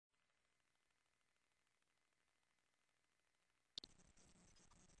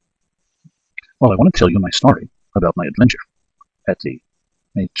Well, I want to tell you my story about my adventure at the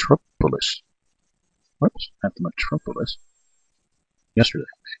Metropolis. Whoops, at the Metropolis yesterday.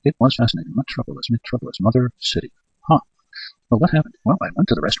 It was fascinating. Metropolis, Mother City. Huh. Well, what happened? Well, I went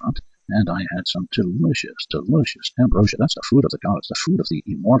to the restaurant and I had some delicious ambrosia. That's the food of the gods, the food of the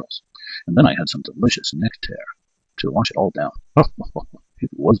immortals. And then I had some delicious nectar to wash it all down. Oh,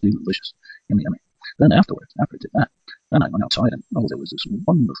 it was delicious. Yummy, yummy. Then afterwards, after I did that, then I went outside and, there was this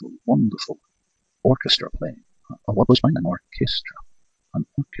wonderful orchestra playing. What was playing? An orchestra. An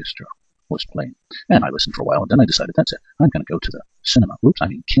orchestra was playing. And I listened for a while, and then I decided, that's it. I'm going to go to the cinema. Oops, I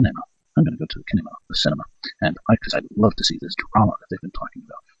mean kinema. I'm going to go to the cinema. And because I'd love to see this drama that they've been talking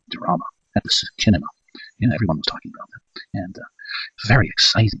about. Drama at the kinema. Yeah, everyone was talking about that. And very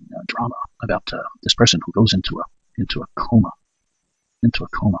exciting drama about this person who goes into a coma.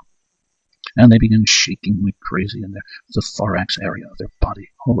 And they begin shaking like crazy in the thorax area of their body.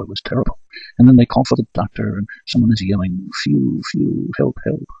 Oh, it was terrible. And then they call for the doctor, and someone is yelling, phew, help,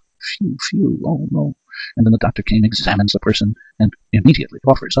 phew, oh no. And then the doctor came, examines the person, and immediately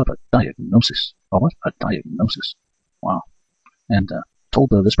offers up a diagnosis. Oh, what? A diagnosis. Wow. And told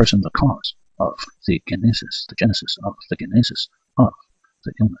this person the cause of the genesis of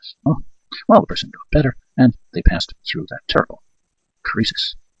the illness. Oh, well, the person got better, and they passed through that terrible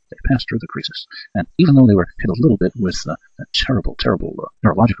crisis. And even though they were hit a little bit with that terrible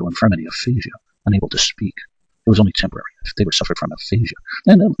neurological infirmity, aphasia, unable to speak, it was only temporary. They were suffered from aphasia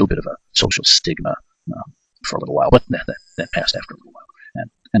and a little bit of a social stigma for a little while, but that passed after a little while,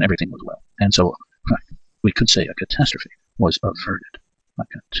 and everything was well. And so we could say a catastrophe was averted. A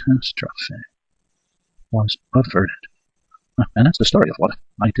catastrophe was averted. And that's the story of what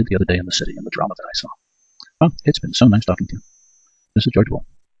I did the other day in the city and the drama that I saw. Well, it's been so nice talking to you. This is George Bull.